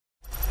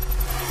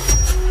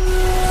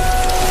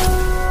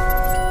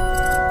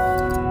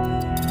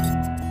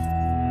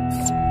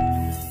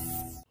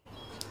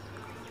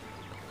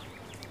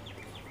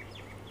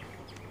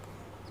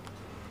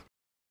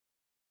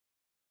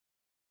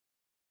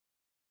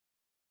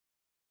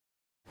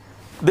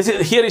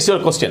Here is your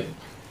question.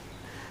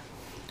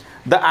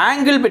 The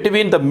angle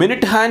between the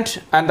minute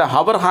hand and the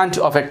hour hand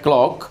of a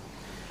clock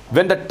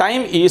when the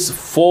time is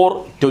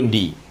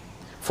 4:20.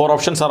 4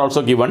 options are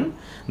also given.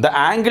 The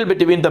angle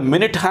between the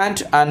minute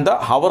hand and the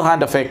hour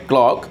hand of a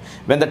clock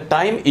when the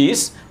time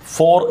is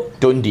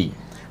 4:20.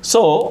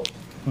 So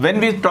when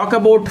we talk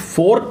about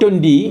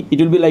 4:20, it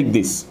will be like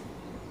this.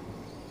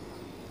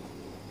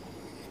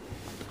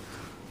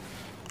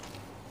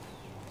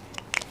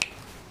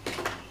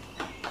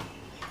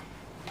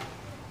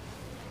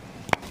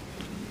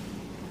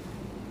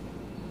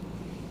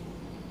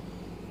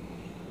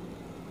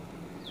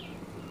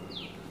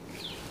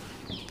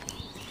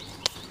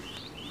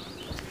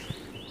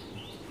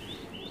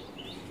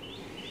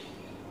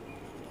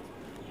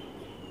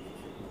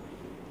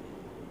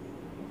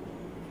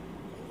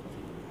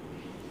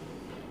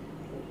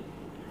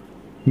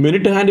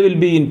 Minute hand will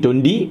be in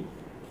 20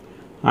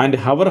 and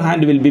hour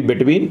hand will be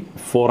between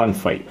 4 and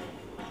 5.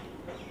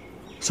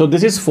 So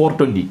this is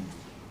 4:20.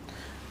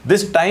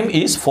 This time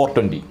is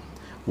 4:20.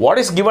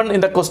 What is given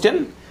in the question?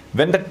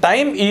 When the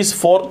time is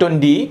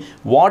 4:20,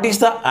 what is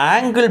the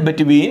angle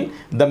between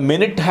the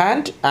minute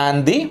hand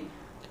and the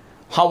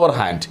hour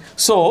hand?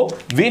 So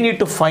we need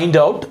to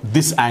find out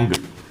this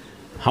angle.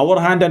 Hour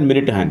hand and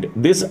minute hand.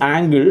 This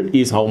angle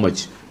is how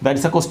much? That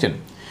is the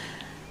question.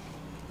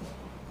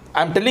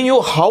 I'm telling you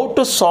how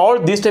to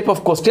solve these type of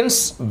questions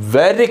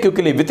very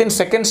quickly. Within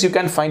seconds you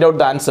can find out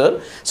the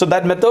answer. So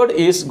that method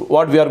is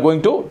what we are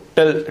going to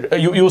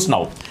use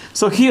now.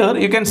 So here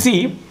you can see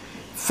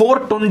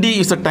 4:20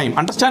 is the time.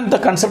 Understand the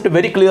concept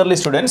very clearly,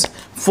 students.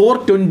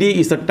 4:20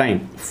 is the time.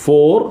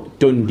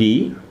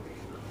 4:20.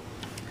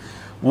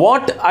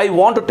 What I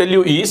want to tell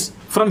you is,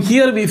 from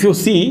here if you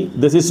see,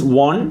 this is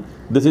 1,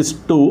 this is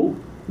 2,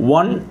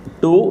 1,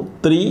 2,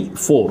 3,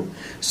 4.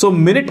 So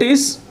minute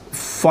is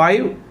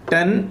 5,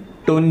 10,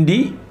 20,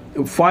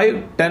 5,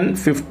 10,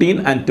 15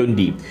 and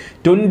 20.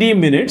 20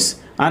 minutes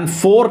and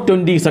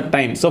 4:20 is the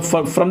time. So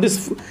from this,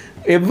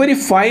 every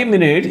 5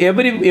 minutes,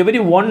 every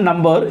one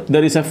number,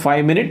 there is a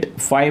 5 minute,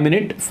 5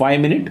 minute,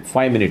 5 minute,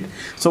 5 minute.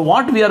 So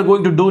what we are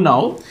going to do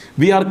now,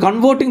 we are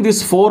converting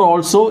this 4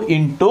 also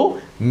into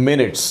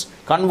minutes.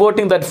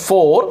 Converting that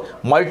 4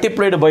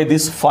 multiplied by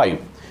this 5.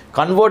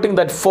 Converting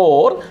that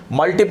 4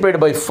 multiplied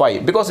by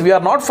 5, because we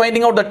are not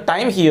finding out the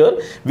time here,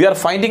 we are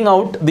finding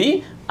out the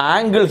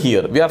angle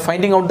here. We are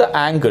finding out the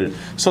angle.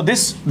 So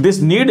this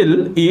needle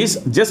is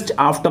just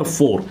after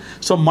 4.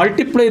 So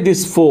multiply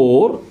this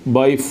 4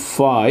 by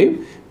 5,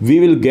 we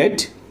will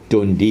get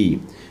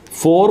 20.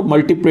 4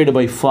 multiplied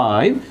by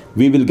 5,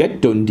 we will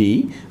get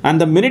 20,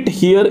 and the minute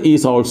here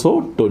is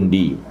also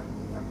 20.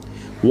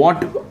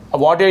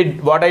 What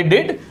I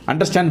did,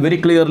 understand very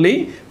clearly.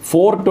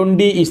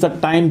 4:20 is the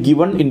time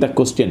given in the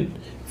question.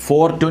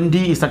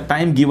 4:20 is the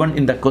time given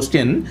in the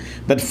question.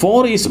 That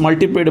 4 is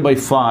multiplied by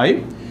 5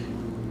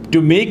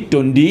 to make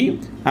 20,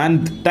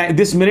 and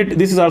this minute,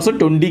 this is also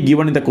 20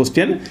 given in the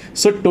question.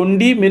 So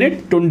 20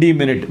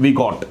 minute we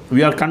got.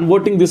 We are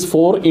converting this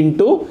 4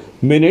 into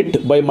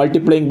minute by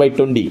multiplying by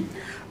 20.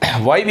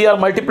 Why we are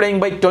multiplying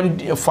by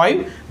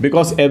 25?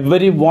 Because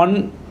every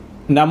one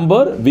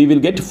number we will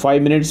get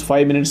 5 minutes,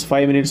 5 minutes,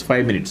 5 minutes,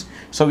 5 minutes.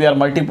 So we are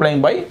multiplying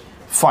by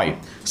 5.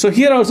 So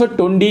here also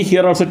 20,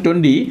 here also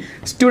 20.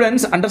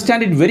 Students,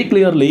 understand it very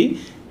clearly.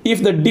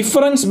 If the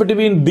difference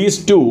between these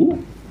two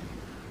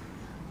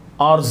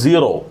are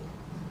 0,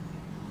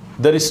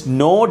 there is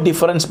no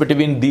difference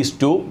between these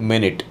two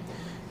minute.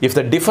 If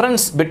the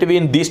difference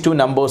between these two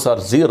numbers are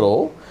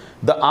 0,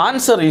 the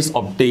answer is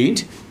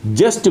obtained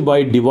just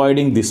by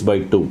dividing this by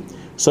 2.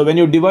 So when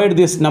you divide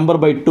this number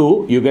by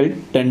 2, you get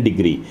 10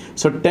 degree.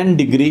 So 10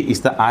 degree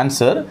is the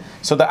answer.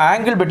 So the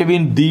angle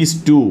between these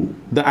two,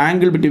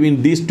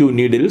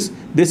 needles,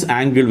 this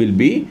angle will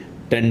be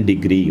 10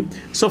 degree.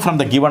 So from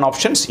the given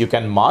options, you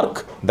can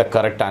mark the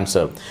correct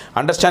answer.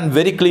 Understand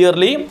very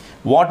clearly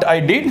what I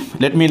did.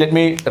 Let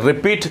me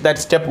repeat that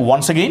step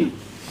once again,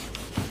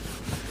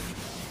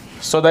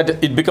 so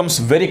that it becomes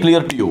very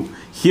clear to you.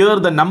 Here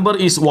the number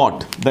is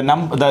what?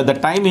 The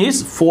time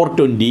is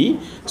 4:20.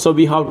 So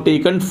we have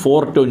taken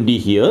 4:20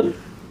 here.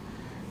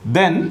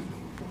 Then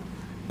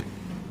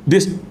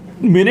this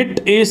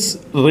minute is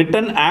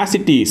written as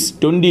it is.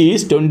 20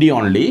 is 20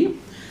 only.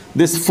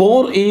 This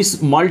 4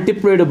 is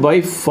multiplied by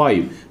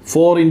 5.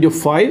 4 into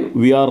 5,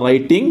 we are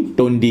writing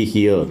 20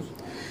 here.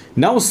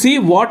 Now see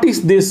what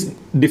is this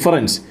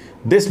difference.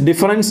 This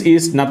difference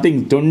is nothing.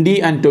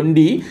 20 and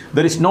 20,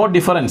 there is no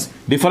difference.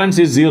 Difference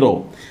is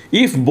 0.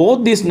 If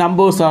both these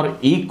numbers are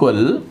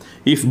equal,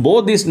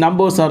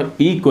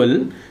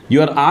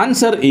 your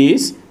answer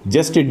is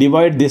just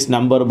divide this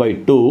number by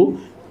 2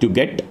 to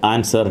get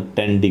answer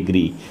 10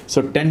 degree.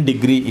 So 10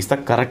 degree is the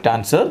correct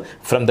answer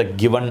from the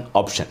given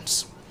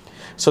options.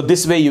 So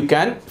this way you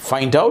can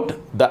find out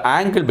the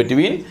angle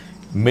between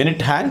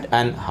minute hand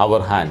and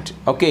hour hand.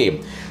 Okay.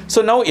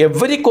 So now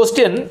every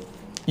question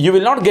you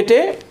will not get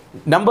a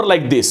number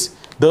like this.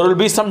 there will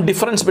be some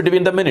difference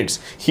between the minutes.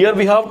 Here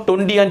we have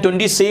 20 and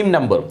 20 same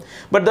number,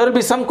 but there will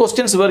be some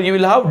questions where you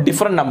will have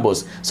different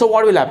numbers. So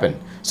what will happen?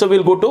 So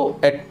we'll go to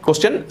a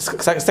question,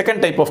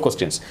 second type of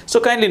questions. So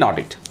kindly note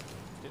it.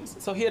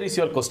 So here is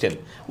your question.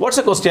 What's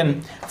the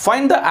question?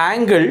 Find the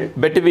angle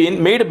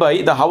between made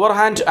by the hour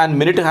hand and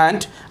minute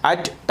hand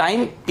at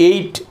time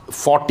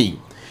 8:40.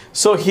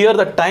 So here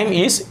the time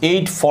is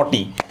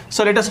 8:40.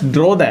 So let us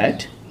draw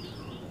that.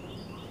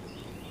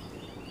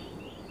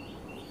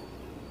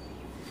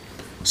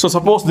 So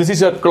suppose this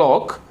is your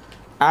clock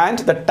and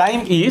the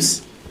time is,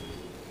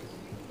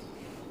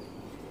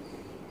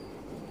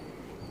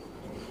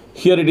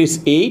 here it is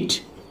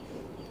 8,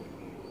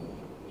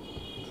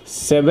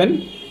 7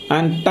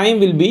 and time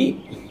will be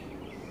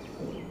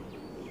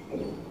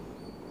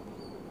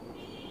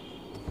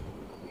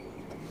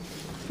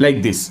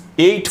like this,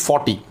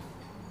 8:40.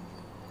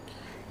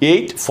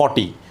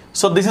 8:40.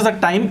 So this is a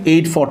time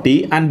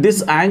 8:40 and this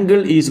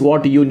angle is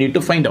what you need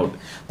to find out.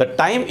 The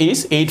time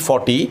is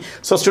 8:40.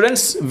 So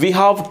students, we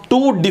have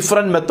two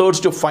different methods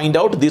to find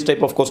out these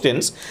type of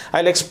questions.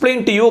 I'll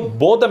explain to you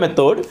both the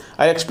method.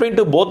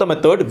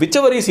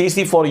 Whichever is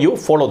easy for you,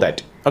 follow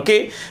that. Okay.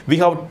 We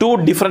have two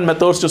different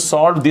methods to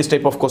solve this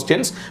type of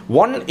questions.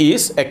 One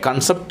is a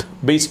concept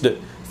based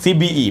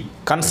CBE,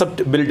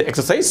 concept build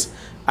exercise,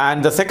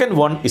 and the second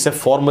one is a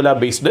formula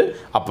based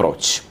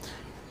approach.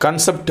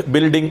 Concept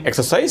building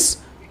exercise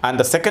and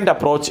the second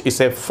approach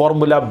is a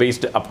formula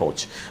based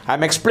approach. I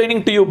am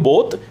explaining to you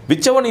both.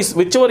 Whichever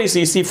is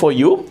easy for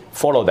you,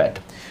 follow that.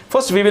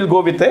 First we will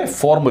go with a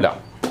formula.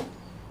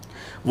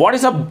 What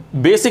is a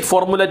basic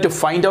formula to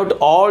find out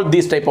all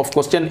these type of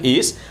question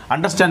is,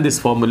 understand this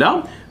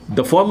formula.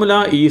 The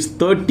formula is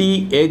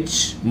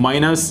 30h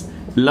minus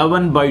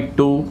 11 by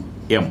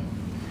 2m.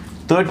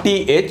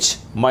 30h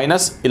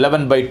minus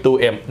 11 by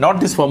 2m.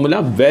 Not this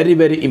formula,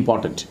 very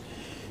important.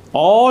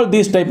 All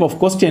these type of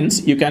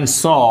questions you can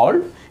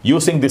solve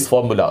using this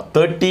formula,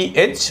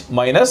 30h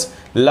minus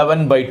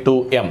 11 by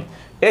 2m.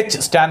 H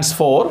stands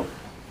for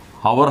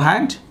hour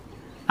hand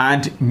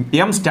and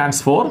m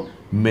stands for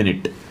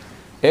minute.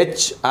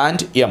 H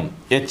and m.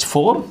 H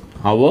for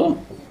hour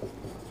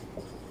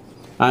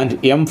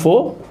and m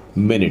for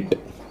minute.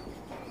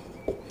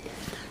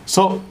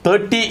 So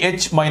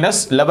 30h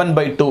minus 11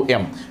 by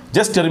 2m.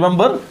 Just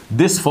remember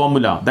this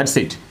formula. That's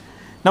it.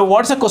 Now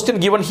what's the question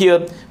given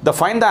here?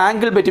 Find the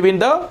angle between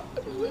the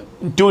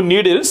two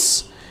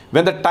needles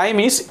when the time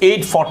is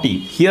 8:40.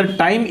 Here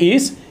time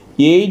is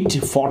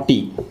 8:40.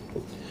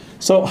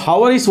 So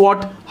hour is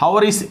what?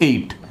 Hour is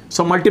 8.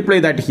 So multiply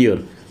that here.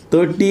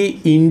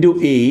 30 into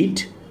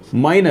 8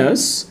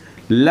 minus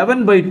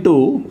 11 by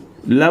 2.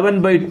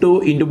 11 by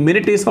 2 into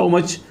minute is how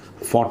much?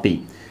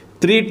 40.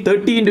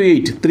 30 into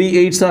 8. 3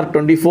 8s are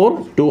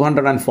 24.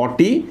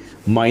 240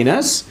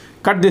 minus,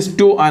 cut this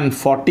 2 and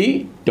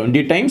 40.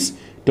 20 times.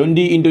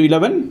 20 into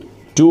 11,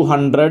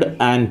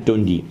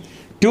 220.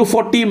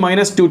 240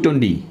 minus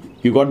 220.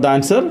 You got the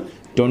answer?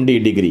 20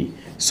 degree.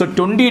 So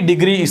 20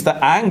 degree is the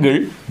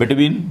angle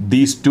between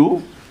these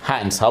two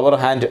hands, hour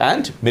hand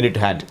and minute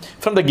hand.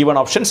 From the given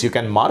options, you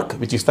can mark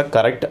which is the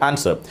correct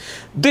answer.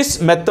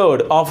 This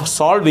method of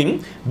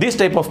solving these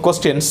type of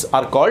questions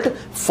are called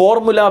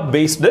formula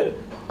based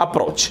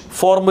approach.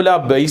 Formula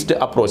based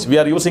approach. We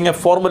are using a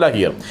formula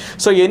here.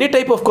 So any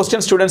type of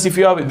question, students, if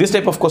you have this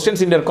type of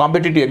questions in your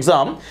competitive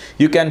exam,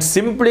 you can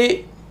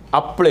simply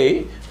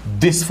apply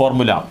this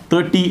formula,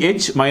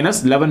 30h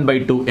minus 11 by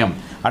 2m.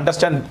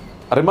 Understand?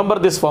 Remember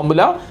this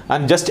formula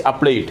and just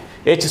apply it.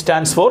 H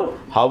stands for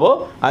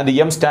hour and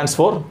m stands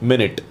for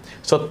minute.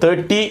 So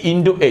 30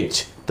 into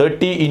h.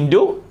 30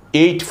 into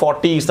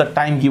 8:40 is the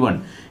time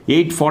given.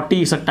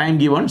 8:40 is the time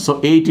given.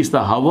 So 8 is the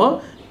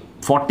hour,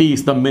 40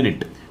 is the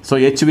minute. So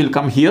h will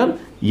come here,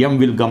 m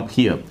will come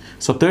here.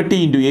 So 30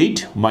 into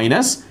 8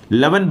 minus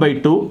 11 by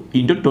 2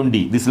 into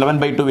 20. This 11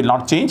 by 2 will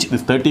not change.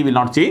 This 30 will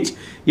not change.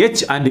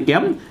 H and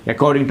m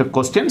according to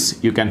questions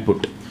you can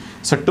put.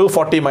 So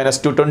 240 minus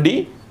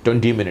 220,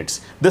 20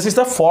 minutes. This is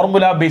the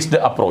formula based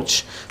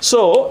approach.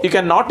 So you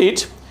can note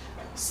it.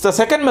 The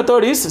second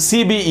method is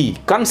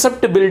CBE,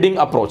 concept building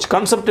approach,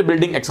 concept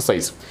building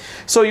exercise.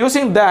 So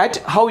using that,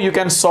 how you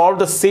can solve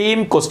the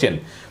same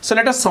question. So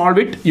let us solve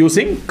it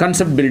using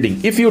concept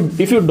building. If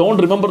you don't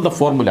remember the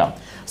formula,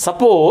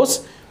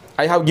 suppose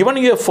I have given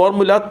you a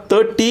formula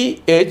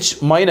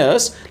 30h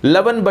minus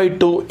 11 by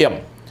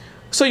 2m.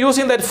 So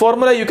using that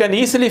formula, you can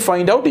easily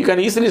find out, you can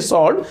easily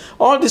solve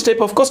all these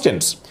type of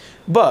questions.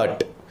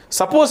 But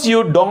suppose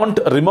you don't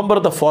remember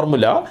the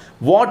formula,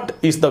 what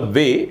is the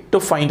way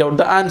to find out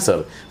the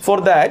answer? For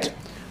that,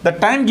 the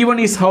time given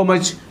is how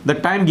much? The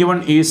time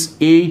given is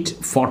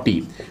 8:40.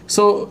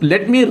 So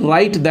let me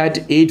write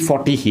that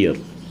 8:40 here.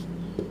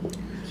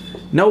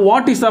 Now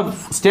what is the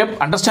step?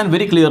 Understand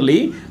very clearly.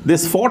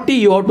 This 40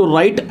 you have to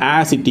write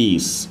as it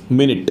is,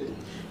 minute.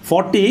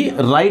 40,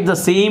 write the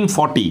same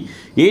 40.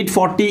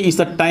 8:40 is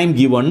the time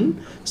given.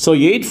 So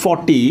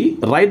 8:40,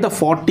 write the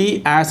 40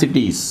 as it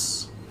is.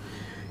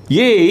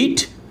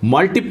 8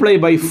 multiply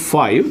by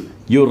 5,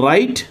 you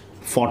write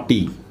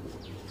 40.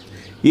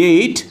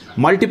 8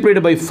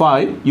 multiplied by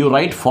 5, you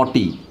write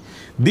 40.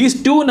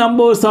 These two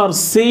numbers are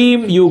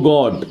same you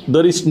got.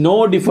 There is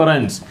no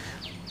difference.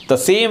 The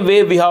same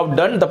way we have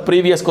done the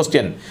previous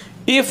question.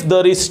 If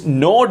there is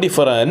no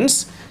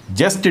difference,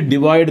 just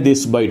divide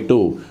this by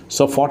 2.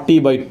 So 40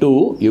 by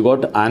 2, you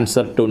got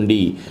answer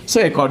 20.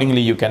 So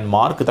accordingly, you can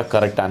mark the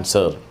correct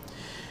answer.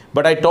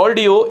 But I told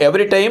you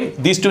every time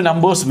these two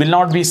numbers will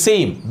not be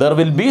same. There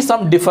will be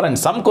some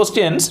difference. Some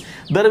questions,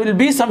 there will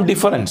be some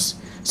difference.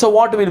 So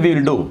what will we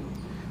do?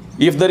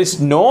 If there is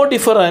no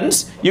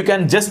difference, you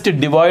can just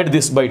divide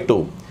this by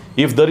 2.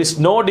 If there is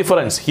no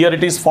difference, here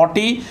it is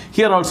 40,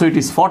 here also it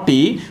is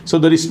 40. So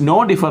there is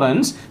no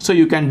difference. So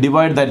you can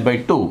divide that by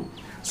 2.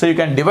 So you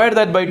can divide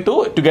that by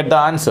 2 to get the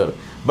answer.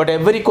 But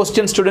every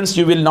question, students,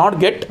 you will not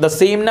get the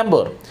same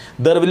number.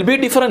 There will be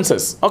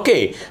differences.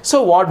 Okay.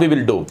 So what we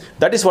will do?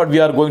 That is what we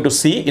are going to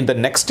see in the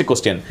next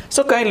question.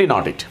 So kindly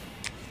note it.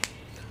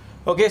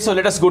 Okay, so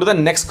let us go to the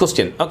next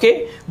question.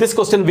 Okay, this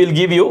question will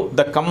give you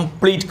the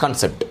complete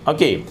concept.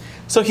 Okay,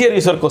 so here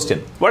is your question.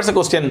 What is the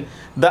question?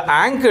 The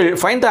angle,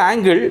 find the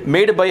angle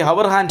made by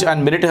hour hand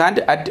and minute hand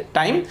at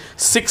time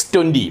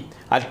 6:20.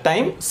 At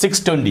time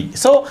 6:20.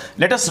 So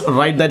let us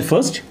write that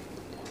first.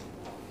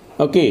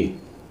 Okay,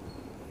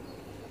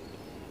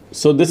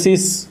 so this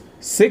is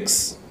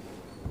 6,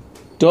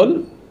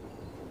 12,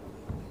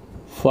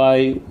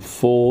 5,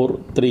 4,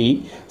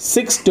 3,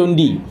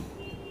 6:20.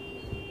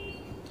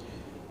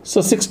 So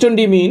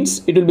 6:20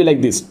 means it will be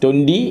like this,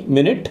 20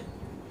 minute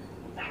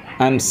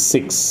and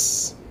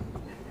 6.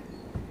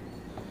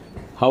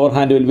 Our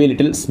hand will be a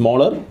little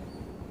smaller.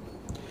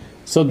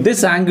 So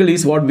this angle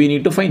is what we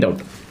need to find out.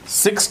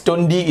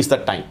 6:20 is the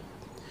time.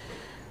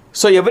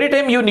 So every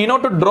time you need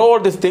not to draw all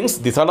these things.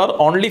 These are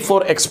only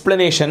for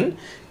explanation.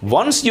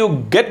 Once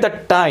you get the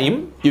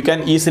time, you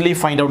can easily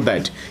find out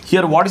that.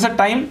 Here, what is the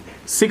time?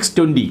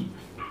 6:20.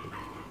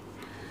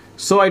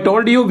 So I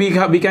told you we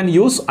can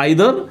use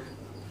either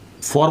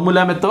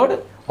formula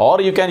method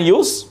or you can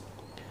use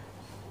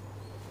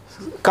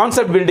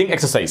concept building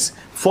exercise.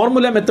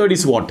 Formula method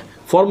is what?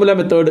 Formula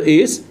method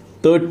is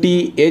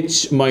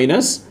 30h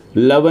minus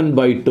 11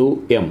 by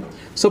 2m.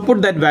 So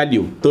put that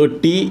value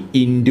 30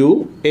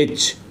 into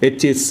h.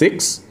 H is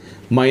 6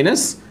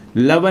 minus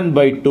 11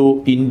 by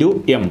 2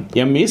 into m.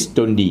 M is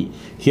 20.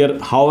 Here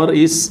hour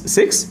is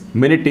 6,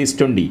 minute is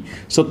 20.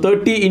 So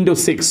 30 into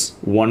 6,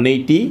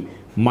 180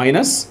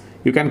 minus,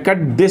 you can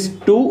cut this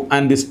 2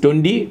 and this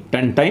 20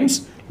 10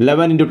 times.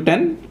 11 into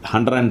 10,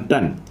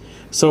 110.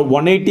 So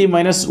 180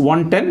 minus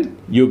 110,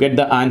 you get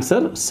the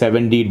answer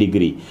 70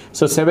 degree.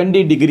 So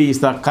 70 degree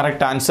is the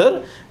correct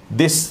answer.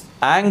 This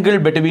angle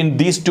between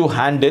these two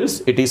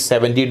handles, it is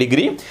 70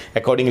 degree.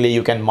 Accordingly,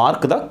 you can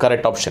mark the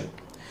correct option.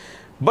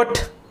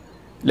 But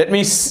let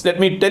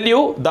me tell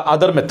you the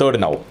other method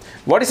now.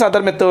 What is the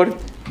other method?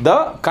 The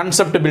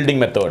concept building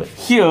method.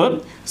 Here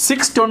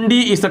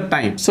 6:20 is the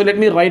time. So let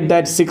me write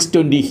that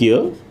 6:20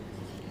 here.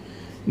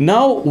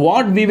 Now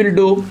what we will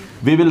do?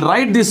 We will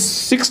write this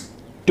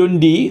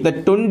 6:20. The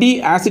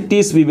 20 as it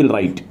is we will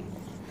write.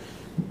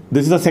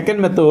 This is the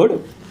second method.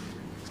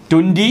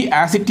 20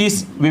 as it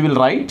is we will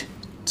write.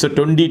 So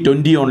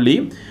 20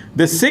 only.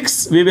 The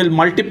 6 we will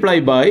multiply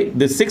by,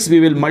 the 6 we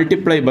will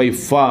multiply by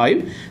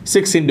 5.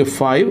 6 into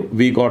 5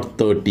 we got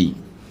 30.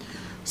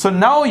 So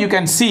now you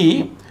can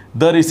see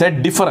there is a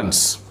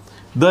difference.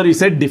 There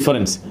is a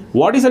difference.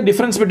 What is the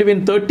difference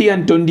between 30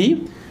 and 20?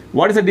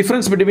 What is the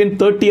difference between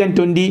 30 and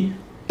 20?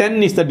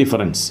 10 is the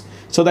difference.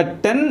 So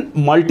that 10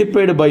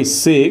 multiplied by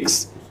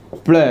 6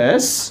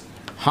 plus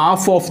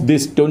half of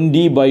this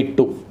 20 by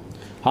 2.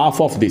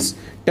 Half of this.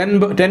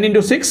 10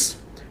 into 6.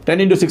 10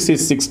 into 6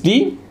 is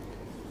 60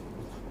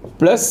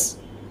 plus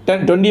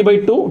 10, 20 by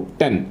 2,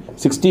 10.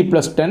 60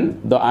 plus 10,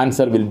 the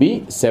answer will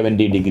be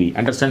 70 degree.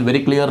 Understand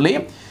very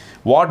clearly?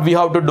 What we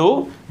have to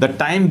do, the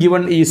time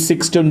given is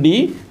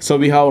 6:20. So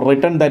we have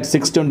written that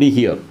 6:20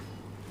 here.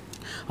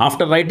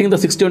 After writing the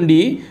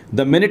 6:20,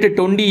 the minute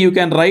 20 you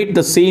can write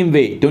the same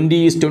way.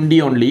 20 is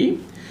 20 only.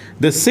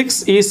 The 6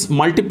 is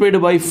multiplied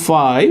by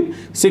 5.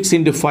 6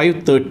 into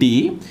 5,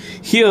 30.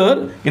 Here,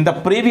 in the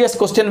previous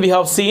question we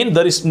have seen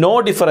there is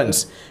no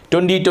difference.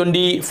 20,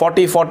 20,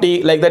 40, 40,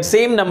 like that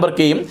same number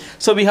came.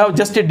 So we have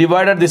just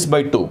divided this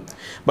by 2.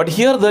 But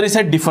here there is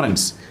a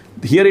difference.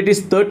 Here it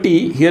is 30,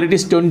 here it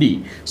is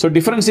 20. So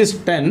difference is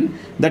 10.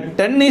 That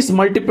 10 is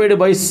multiplied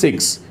by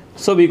 6.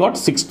 So we got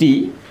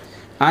 60.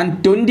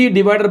 And 20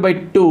 divided by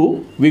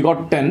 2, we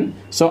got 10.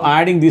 So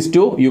adding these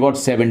two, you got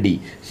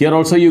 70. Here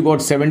also you got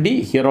 70.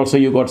 Here also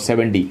you got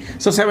 70.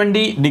 So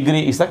 70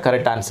 degree is the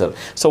correct answer.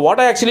 So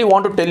what I actually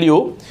want to tell you,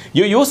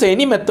 you use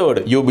any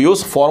method. You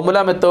use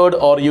formula method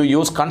or you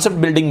use concept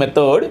building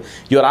method.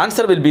 Your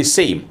answer will be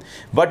same.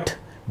 But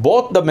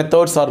both the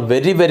methods are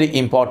very, very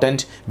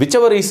important.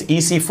 Whichever is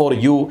easy for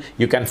you,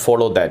 you can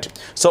follow that.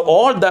 So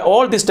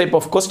all this type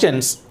of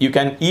questions you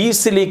can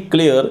easily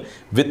clear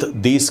with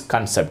this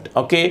concept.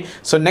 Okay.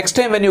 So next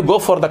time when you go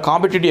for the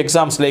competitive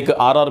exams like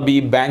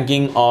RRB,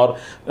 banking or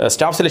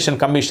staff selection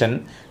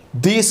commission,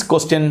 these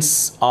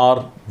questions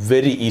are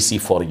very easy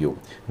for you.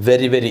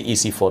 Very, very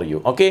easy for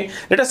you. Okay,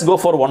 let us go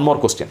for one more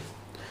question.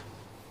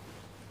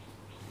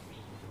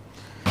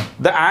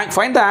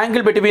 Find the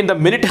angle between the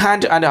minute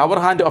hand and hour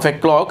hand of a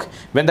clock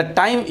when the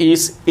time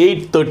is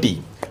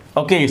 8:30.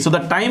 Okay, so the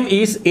time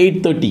is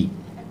 8:30.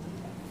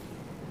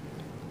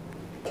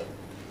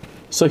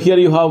 So here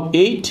you have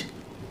 8.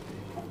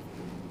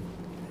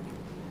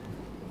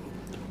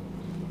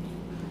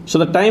 So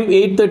the time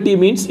 8:30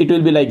 means it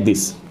will be like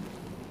this.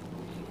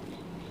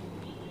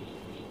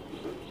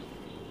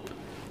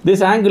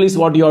 This angle is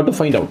what you have to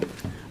find out.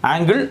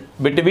 Angle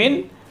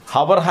between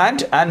hour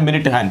hand and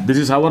minute hand. This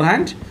is hour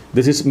hand,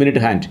 this is minute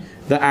hand.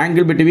 The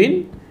angle between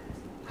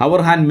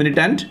hour hand, minute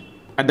hand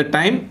at the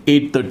time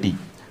 8:30.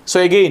 So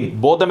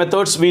again, both the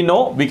methods we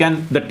know,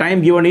 the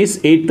time given is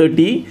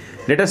 8:30.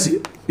 Let us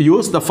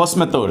use the first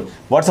method.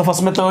 What's the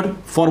first method?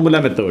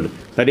 Formula method.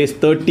 That is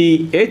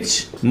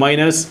 30h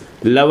minus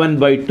 11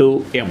 by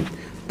 2m.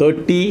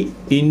 30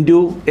 into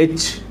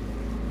h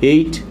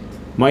 8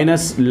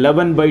 minus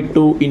 11 by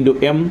 2 into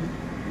m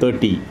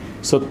 30.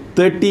 So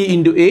 30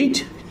 into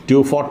 8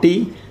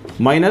 240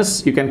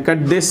 minus, you can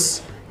cut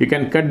this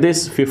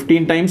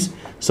 15 times.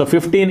 So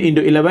 15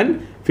 into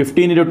 11,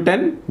 15 into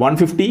 10,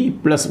 150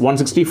 plus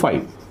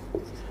 165.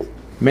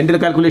 Mental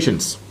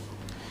calculations.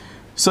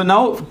 So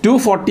now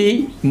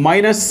 240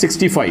 minus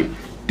 65.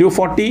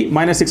 240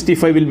 minus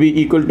 65 will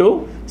be equal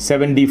to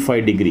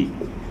 75 degree.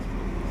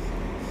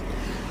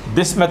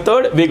 This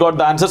method we got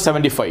the answer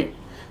 75.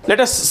 Let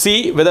us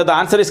see whether the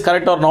answer is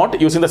correct or not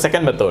using the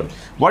second method.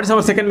 What is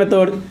our second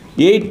method?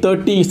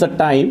 8:30 is the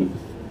time.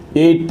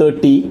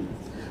 8:30.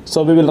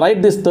 So we will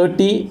write this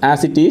 30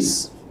 as it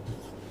is.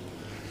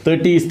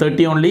 30 is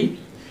 30 only.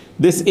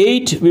 This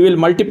 8 we will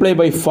multiply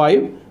by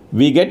 5.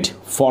 We get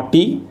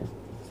 40.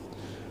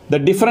 The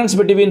difference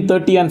between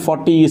 30 and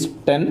 40 is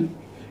 10.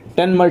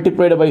 10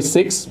 multiplied by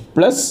 6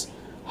 plus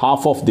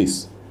half of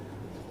this.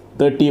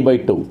 30 by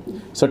 2.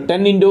 So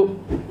 10 into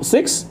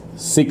 6,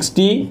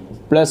 60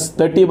 plus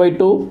 30 by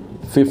 2,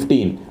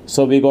 15.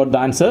 So we got the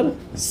answer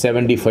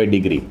 75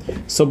 degree.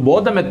 So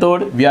both the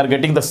method we are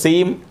getting the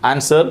same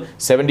answer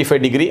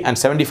 75 degree and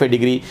 75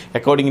 degree.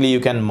 Accordingly you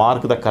can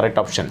mark the correct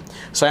option.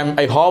 So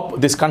I hope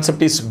this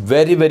concept is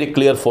very, very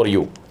clear for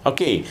you.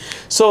 Okay,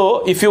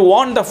 so if you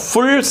want the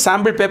full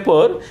sample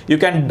paper, you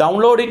can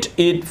download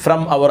it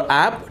from our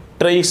app,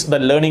 Trace the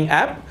Learning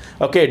app.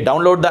 Okay,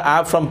 download the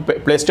app from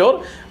Play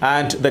Store,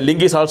 and the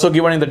link is also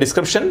given in the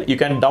description. You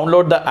can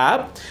download the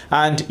app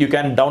and you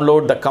can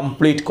download the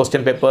complete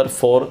question paper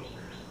for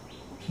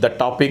the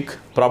topic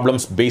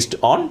problems based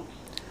on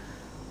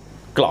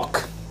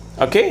clock.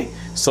 Okay,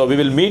 so we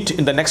will meet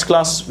in the next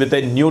class with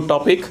a new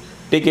topic.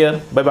 Take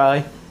care. Bye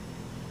bye.